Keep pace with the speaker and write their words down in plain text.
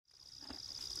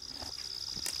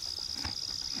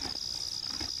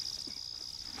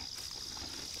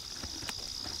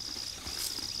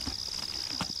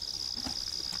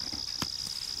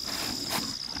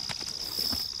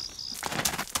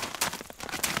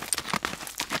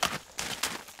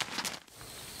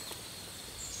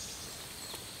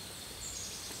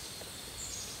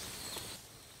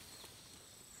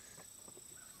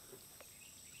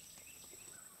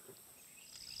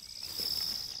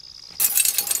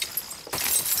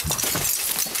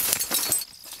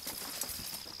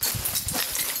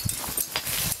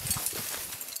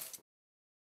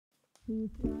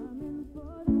coming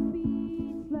for the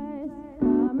speechless,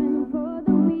 coming for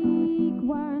the weak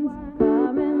ones,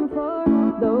 coming for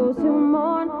those who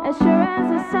mourn as sure as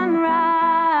the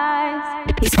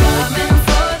sunrise. He's coming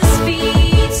for the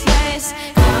speechless,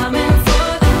 coming for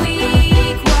the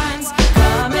weak ones,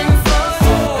 coming for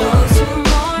those who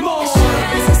mourn as sure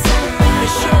as the sunrise.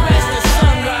 As sure as the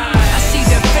sunrise. I see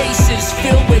their faces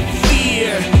filled with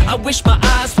fear. I wish my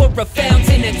eyes were a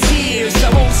fountain of tears. I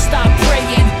won't stop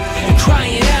praying and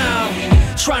crying out,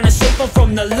 trying to save them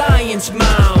from the lion's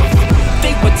mouth.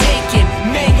 They were taken,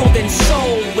 mangled and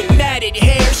sold, with matted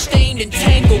hair, stained and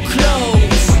tangled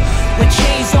clothes, with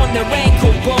chains on their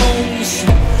ankle bones,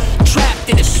 trapped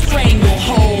in a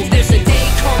stranglehold. There's a day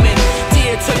coming,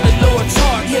 dear to the Lord's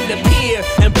heart. He'll appear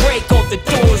and break all the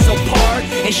doors apart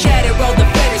and shatter all the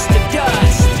fetters to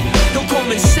dust. He'll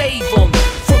come and save them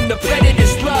from the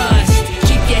predator's lust.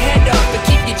 Keep your head up and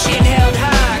keep your chin held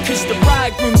high, cause the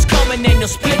bridegroom's coming and he'll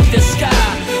split the sky.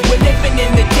 We're living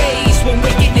in the days when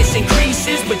wickedness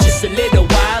increases, but just a little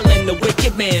while and the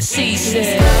wicked man ceases.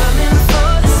 He's coming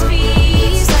for the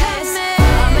speechless,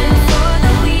 coming for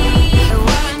the weak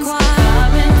ones,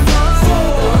 coming for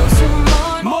those who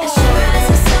mourn as sure as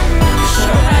the sunrise.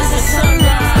 Sure as the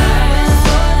sunrise. Coming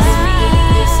for the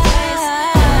speechless,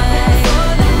 coming for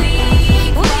the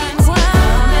weak ones,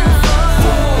 coming for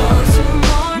those who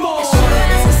mourn as sure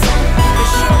as the sunrise. As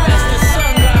sure as the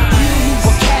sunrise. You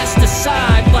were cast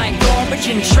aside like garbage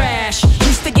and trash.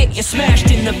 Used to get you smashed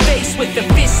in the face with a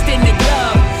fist in the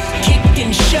glove, kicked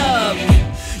and shoved.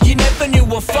 You never knew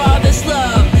a father's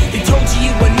love. They told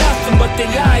you were nothing, but they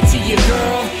lied to you,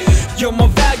 girl. You're more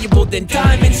valuable than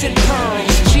diamonds and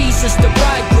pearls. Jesus, the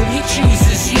bridegroom, he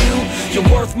chooses you. You're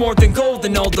worth more than gold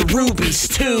and all the rubies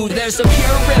too. There's a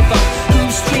pure river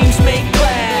whose streams make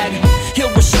glad.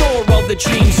 He'll restore all the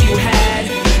dreams you had.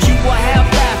 You will have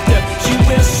laughter, you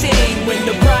will sing when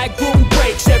the bridegroom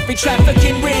breaks every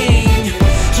trafficking ring.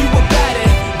 You were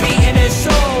battered, beaten and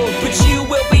sold, but you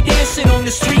will be dancing on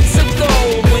the streets of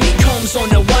gold when he comes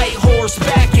on a white horse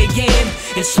back again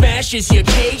and smashes your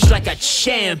cage like a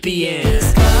champion.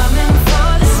 He's coming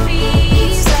for the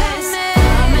speechless,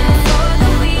 coming for the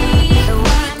weak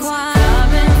ones,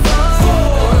 coming for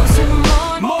those who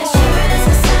mourn as sure as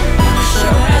the sunrise.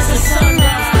 Sure as the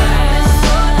sunrise. Coming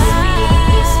for the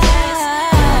speechless,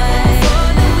 coming for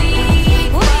the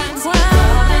weak ones,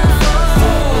 coming for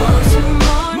those who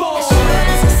mourn as sure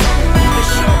as the sunrise. As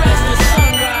sure as the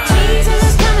sunrise. Jesus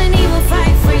is coming, he will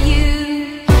fight for you.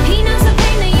 He knows the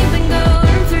pain that you've been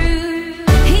going through.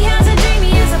 He has a dream,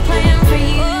 he has a plan for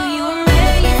you. You were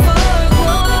made for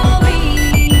glory.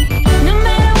 No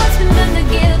matter what's been done to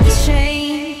guilt, the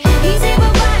shame, he's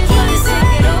able by his blood to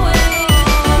take it away.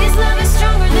 His love is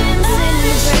stronger than sin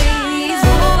and grave. He's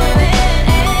more than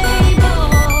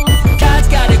able. God's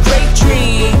got a great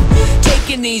dream,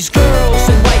 taking these girls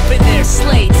and wiping their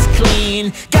slates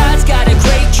clean. God's got a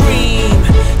great dream,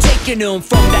 taking them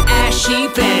from the ash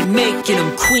heap and making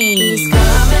them queens.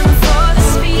 Coming for the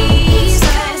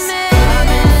speechless,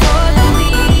 coming for the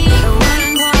weak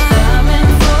ones, coming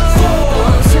for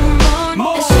those who mourn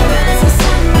as sure as the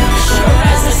sunrise. Sure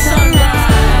as the sunrise.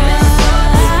 Coming for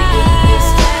the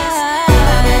speechless,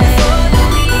 coming for the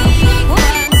weak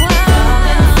ones,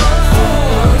 coming for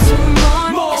those who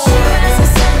mourn as sure as the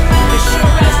sunrise. As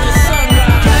sure as the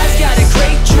sunrise. God's got a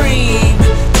great dream,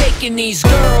 taking these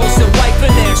girls and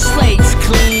wiping their slates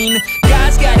clean.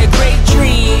 God's got a great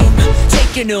dream,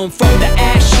 taking them from the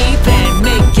ash heap and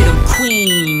making them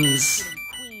queens.